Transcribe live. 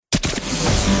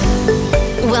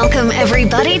Welcome,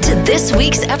 everybody, to this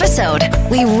week's episode.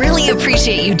 We really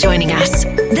appreciate you joining us.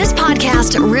 This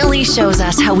podcast really shows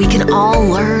us how we can all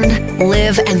learn,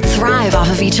 live, and thrive off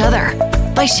of each other.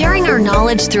 By sharing our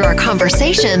knowledge through our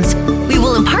conversations, we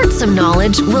will impart some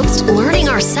knowledge whilst learning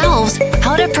ourselves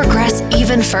how to progress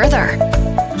even further.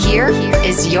 Here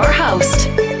is your host.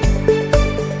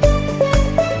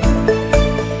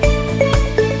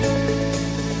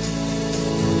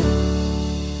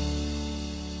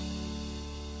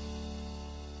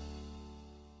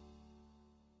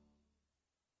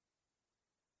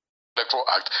 Electoral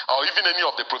Act, or even any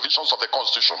of the provisions of the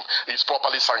Constitution is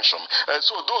properly sanctioned.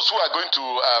 So those who are going to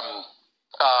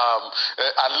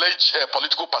allege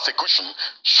political persecution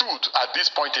should, at this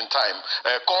point in time,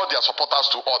 call their supporters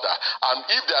to order. And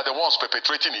if they are the ones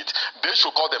perpetrating it, they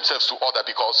should call themselves to order,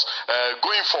 because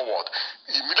going forward,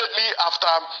 immediately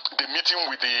after the meeting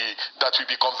that will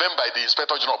be convened by the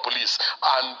Inspector General of Police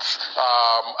and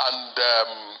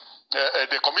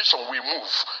the commission will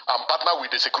move and partner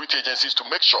with the security agencies to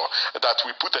make sure that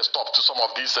we put a stop to some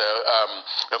of these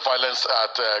violence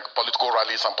at political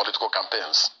rallies and political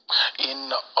campaigns.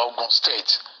 In Ogun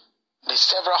State, the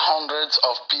several hundreds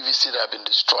of PVC that have been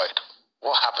destroyed.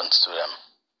 What happens to them?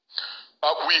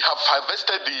 We have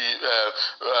harvested the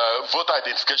voter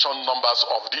identification numbers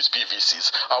of these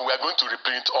PVCs, and we are going to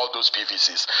reprint all those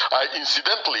PVCs.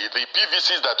 Incidentally, the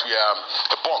PVCs that we are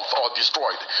burnt or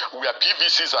destroyed were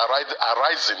PVCs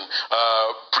arising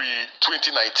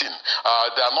pre-2019.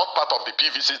 They are not part of the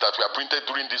PVCs that were printed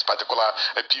during this particular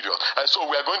period. So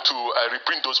we are going to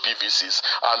reprint those PVCs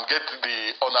and get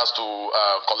the owners to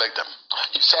collect them.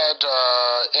 You said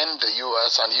in the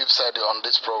U.S., and you've said on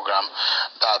this program,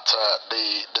 that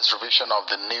the distribution of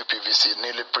the new PVC,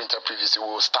 newly printed PVC,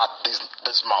 will start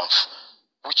this month.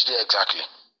 Which day exactly?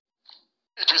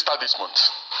 It will start this month.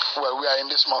 Well, we are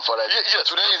in this month already. Yes.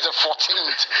 Today is the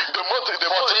 14th. The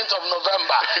 14th of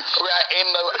November. We are in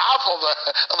the half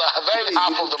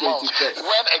of the month.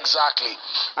 When exactly?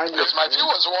 Because my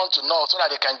viewers want to know so that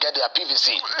they can get their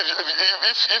PVC.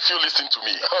 If you listen to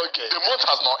me, okay. The month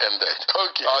has not ended.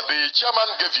 Okay. The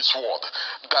chairman gave his word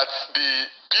that the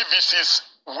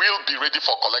PVCs will be ready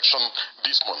for collection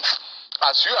this month.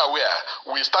 As you are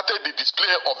aware, we started the display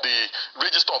of the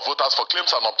register of voters for claims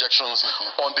and objections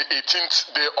on the 18th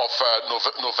day of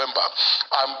November.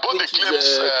 And both the claims,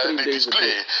 the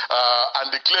display,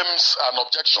 and the claims and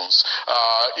objections,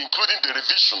 including the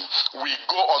revision, we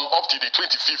go on up to the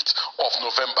 25th of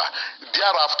November.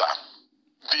 Thereafter,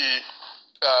 the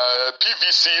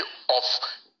PVC of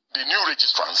the new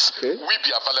registrants will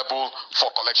be available for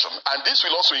collection. And this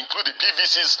will also include the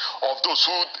PVCs of those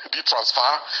who did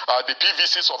transfer, the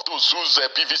PVCs of those whose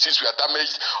PVCs were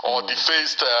damaged or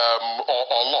defaced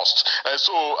or lost.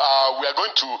 So we are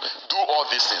going to do all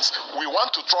these things. We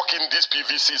want to truck in these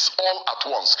PVCs all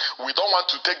at once. We don't want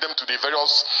to take them to the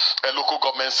various local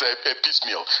governments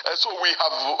piecemeal. So we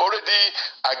have already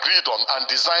agreed on and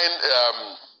designed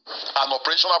an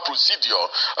operational procedure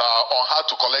on how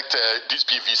to collect these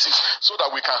PVCs so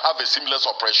that we can have a seamless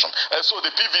operation. So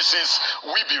the PVCs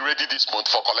will be ready this month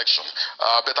for collection,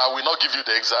 but I will not give you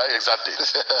the exact date.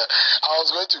 I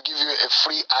was going to give you a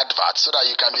free advert so that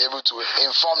you can be able to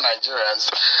inform Nigerians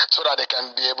so that they can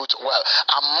be able to, well,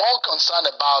 I'm more concerned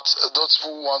about those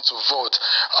who want to vote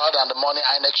other than the money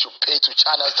INEC should pay to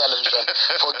Channels Television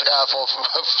for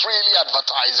freely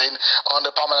advertising on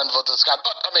the permanent voters card.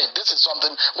 But I mean, this is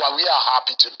something what we are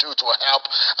happy to do to help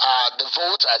the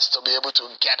voters to be able to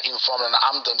get informed and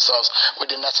arm themselves with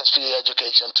the necessary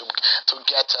education to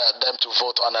get them to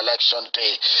vote on election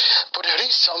day. But there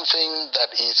is something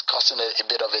that is causing a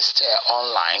bit of a stir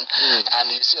online,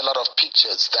 and you see a lot of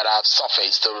pictures that have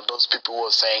surfaced. Those people who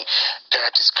are saying there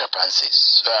are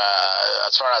discrepancies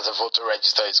as far as the voter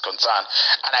register is concerned.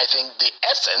 And I think the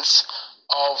essence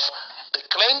of the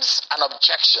claims and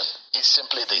objection is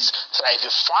simply this. So that if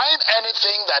you find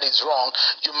anything that is wrong,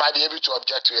 you might be able to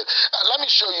object to it. Let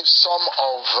me show you some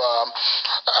of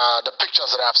the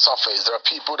pictures that have surfaced. There are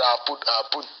people that have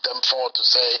put them forward to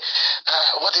say,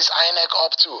 what is INEC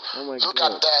up to? Look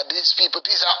at that. These people,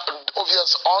 these are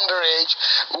obvious underage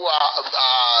who are,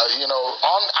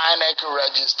 on INEC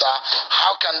register.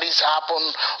 How can this happen?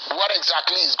 What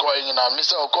exactly is going on?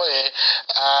 Mr. Okoye,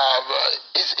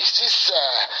 is this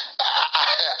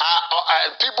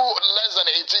people less than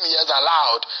 18 years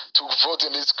allowed to vote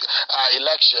in this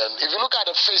election? If you look at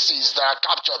the faces that are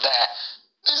captured there,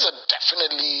 these are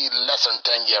definitely less than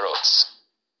 10-year-olds.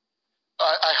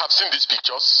 I have seen these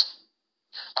pictures.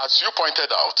 As you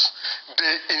pointed out,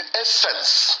 the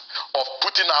essence of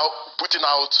putting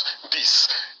out this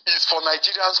is for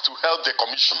Nigerians to help the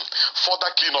commission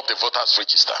further clean up the voters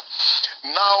register.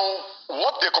 Now,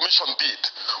 what the commission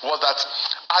did was that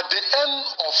at the end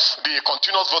of the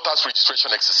continuous voters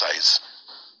registration exercise,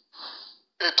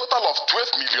 a total of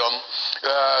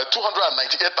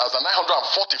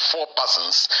 12,298,944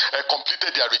 persons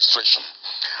completed their registration.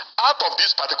 Out of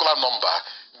this particular number,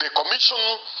 the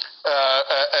commission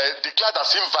declared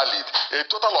as invalid a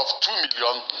total of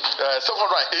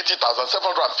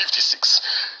 2,780,756,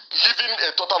 leaving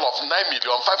a total of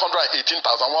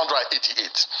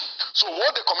 9,518,188. So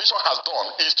what the commission has done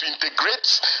is to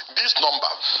integrate this number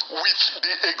with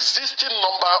the existing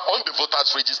number on the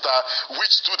voters register,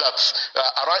 which stood at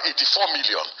around 84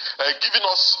 million, giving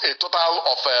us a total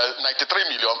of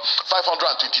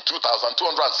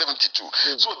 93,522,272.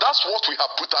 So that's what we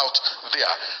have put out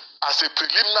there as a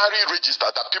preliminary register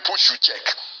that people should check.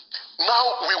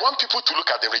 Now, we want people to look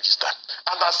at the register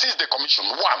and assist the commission.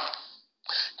 One,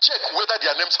 check whether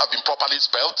their names have been properly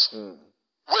spelled,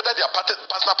 whether their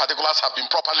personal particulars have been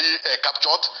properly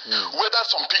captured, whether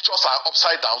some pictures are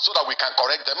upside down so that we can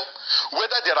correct them,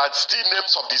 whether there are still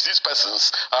names of deceased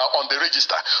persons on the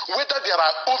register, whether there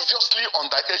are obviously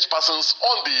underage persons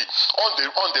on the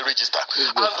register.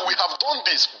 And we have done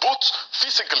this both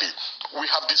physically. We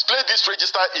have displayed this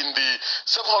register in the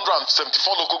 774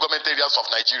 local government areas of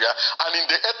Nigeria and in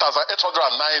the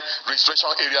 8,809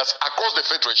 registration areas across the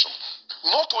federation.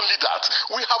 Not only that,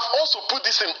 we have also put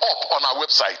this up on our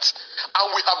website, and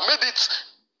we have made it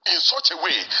in such a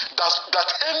way that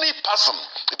any person,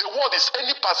 the word is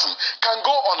any person, can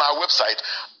go on our website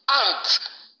and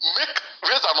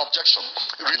raise an objection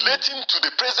relating to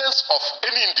the presence of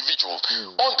any individual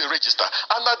on the register.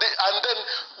 And then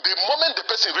the moment the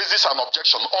person raises an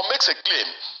objection or makes a claim,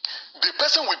 the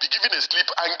person will be given a slip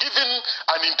and given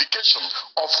an indication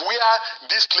of where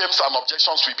these claims and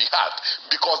objections will be had,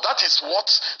 because that is what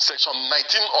Section 19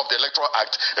 of the Electoral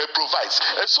Act provides.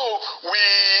 And so we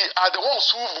are the ones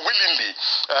who willingly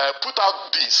put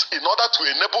out this in order to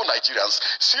enable Nigerians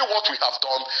see what we have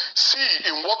done,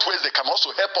 see in what ways they can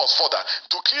also help us further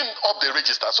to clean up the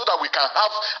register so that we can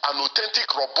have an authentic,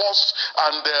 robust,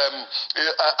 and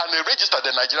a register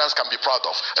that Nigerians can be proud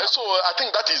of. And so I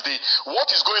think that is what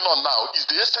is going on now is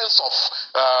the essence of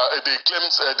the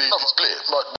claims, display.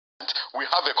 But we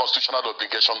have a constitutional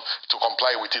obligation to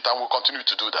comply with it, and we'll continue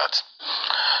to do that.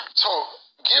 So,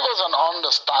 give us an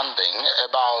understanding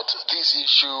about this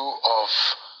issue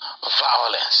of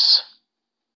violence.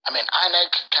 I mean,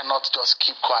 INEC cannot just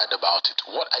keep quiet about it.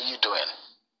 What are you doing?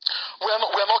 We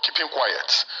are not keeping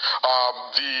quiet.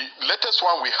 The latest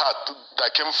one we had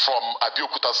that came from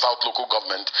Abeokuta South Local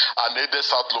Government and Ede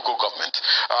South Local Government,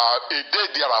 a day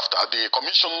thereafter, the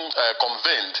Commission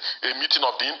convened a meeting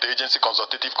of the Interagency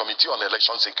Consultative Committee on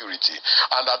Election Security.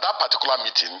 And at that particular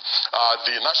meeting,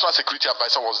 the National Security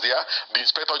Advisor was there, the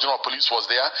Inspector General of Police was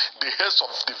there, the heads of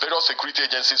the various security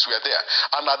agencies were there.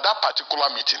 And at that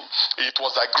particular meeting, it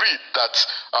was agreed that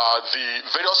the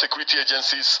various security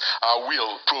agencies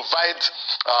will provide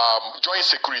joint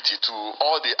security to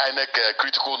all the INEC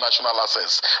critical national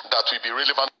assets that will be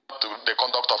relevant to the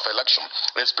conduct of election,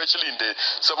 especially in the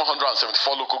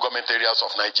 774 local government areas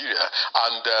of Nigeria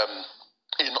and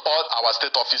in all our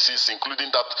state offices,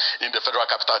 including that in the Federal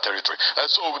Capital Territory.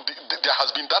 So there has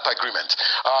been that agreement.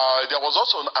 There was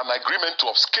also an agreement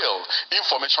to upscale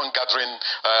information gathering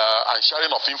and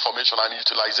sharing of information and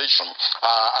utilization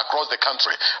across the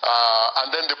country.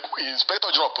 And then the Inspector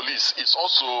General of Police is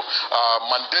also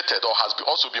mandated, or has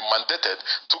also been mandated,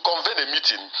 to convene a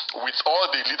meeting with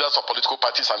all the leaders of political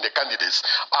parties and the candidates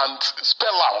and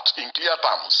spell out in clear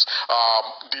terms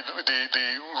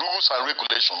the rules and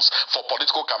regulations for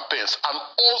political campaigns, and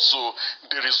also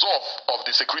the resolve of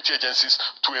the security agencies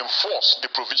to enforce the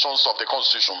provisions of the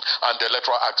Constitution and the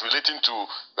Electoral Act relating to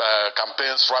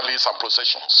campaigns, rallies, and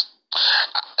processions.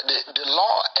 The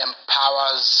law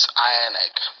empowers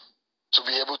INEC to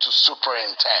be able to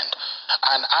superintend,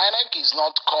 and INEC is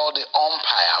not called the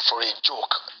umpire for a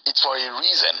joke. It's for a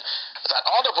reason. That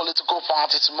all the political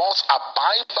parties must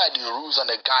abide by the rules and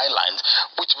the guidelines,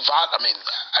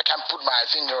 I can't put my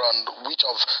finger on which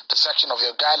of the section of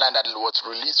your guideline that was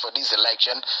released for this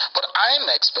election, but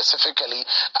INEC specifically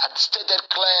had stated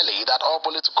clearly that all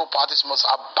political parties must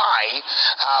abide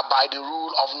by the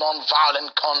rule of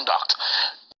non-violent conduct.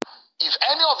 if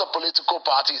any of the political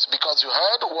parties, because you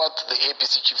heard what the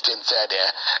APC chieftain said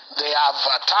there, they have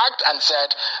attacked and said,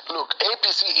 look,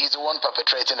 APC is the one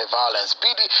perpetrating the violence.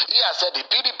 He has said the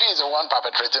PDP is the one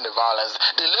perpetrating the violence.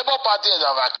 The Labour Party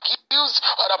have accused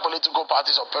other political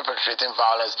parties of perpetrating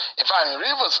violence. In fact, in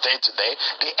Rivers State today,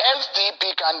 the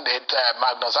SDP candidate,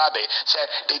 Magnus Abe, said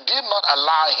they did not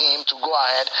allow him to go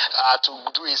ahead to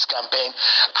do his campaign.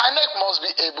 INEC must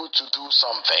be able to do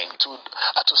something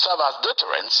to serve as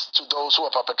deterrence to those who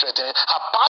are perpetrating it,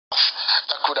 apart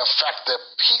that could affect the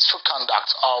peaceful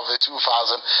conduct of the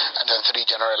 2003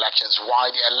 general elections,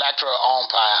 while the electoral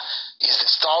umpire is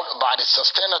disturbed by the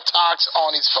sustained attacks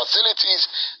on its facilities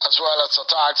as well as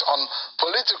attacks on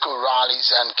political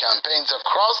rallies and campaigns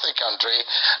across the country.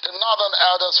 The Northern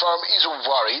Elders Forum is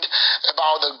worried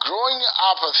about the growing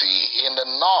apathy in the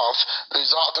North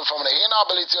resulting from the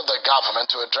inability of the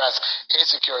government to address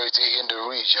insecurity in the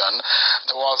region.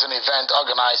 There was an event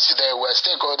organized today where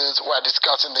stakeholders were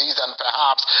discussing these and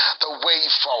perhaps the way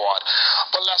forward.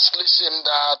 But let's listen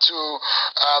to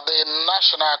the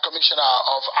National Commissioner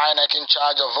of INEC in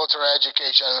charge of voter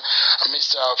education,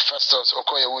 Mr. Festus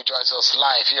Okoye, who joins us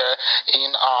live here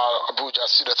in our Abuja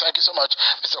studio. Thank you so much,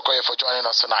 Mr. Okoye, for joining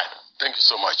us tonight. Thank you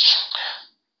so much.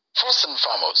 First and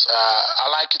foremost,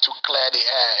 I'd like you to clear the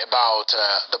air about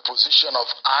the position of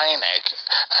INEC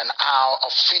and how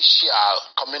official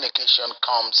communication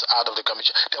comes out of the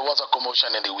commission. There was a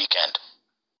commotion in the weekend.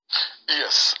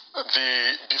 Yes,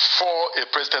 before a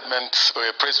press statement or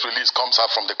a press release comes out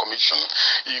from the commission,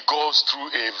 it goes through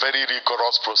a very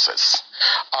rigorous process.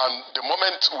 And the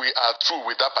moment we are through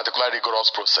with that particular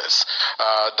rigorous process,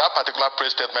 that particular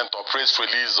press statement or press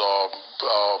release or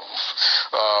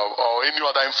any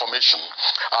other information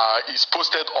is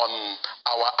posted on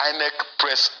our INEC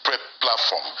press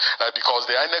platform, because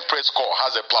the INEC press corps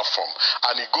has a platform,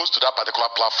 and it goes to that particular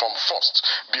platform first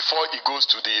before it goes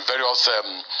to the various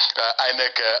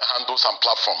INEC handles and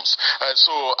platforms.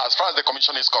 So as far as the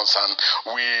commission is concerned,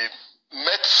 we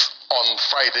met on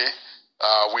Friday.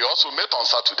 We also met on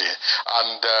Saturday,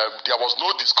 and there was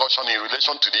no discussion in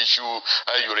relation to the issue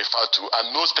you referred to,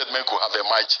 and no statement could have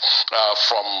emerged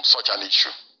from such an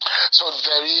issue. So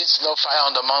there is no fire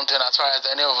on the mountain as far as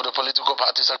any of the political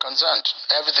parties are concerned.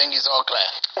 Everything is all clear.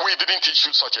 We didn't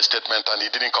issue such a statement, and it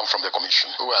didn't come from the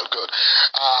commission. Well, good.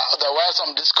 There were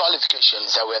some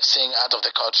disqualifications that we have seen out of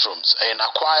the courtrooms. In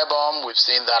Akwa Ibom, we've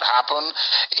seen that happen.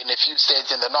 In a few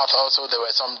states in the north also, there were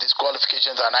some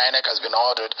disqualifications, and INEC has been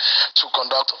ordered to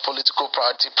conduct political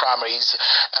party primaries.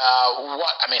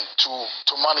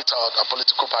 To monitor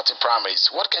political party primaries.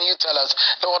 What can you tell us?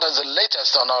 What is the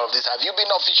latest on all of this? Have you been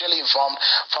officially informed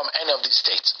from any of these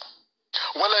states?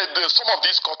 Well, some of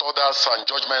these court orders and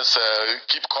judgments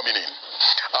keep coming in.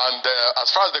 And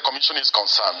as far as the commission is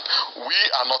concerned, we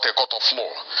are not a court of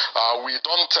law. We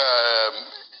don't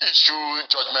issue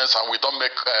judgments, and we don't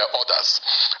make orders.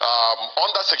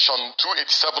 Under Section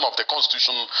 287 of the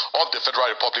Constitution of the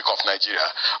Federal Republic of Nigeria,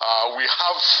 we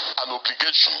have an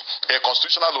obligation, a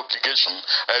constitutional obligation,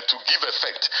 to give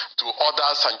effect to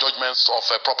orders and judgments of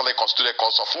properly constituted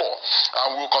courts of law.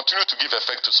 And we will continue to give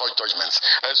effect to such judgments.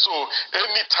 So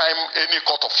anytime any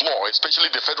court of law, especially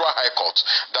the Federal High Court,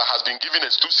 that has been given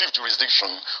exclusive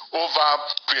jurisdiction over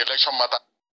pre-election matters,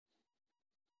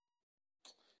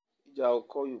 I'll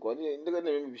call you.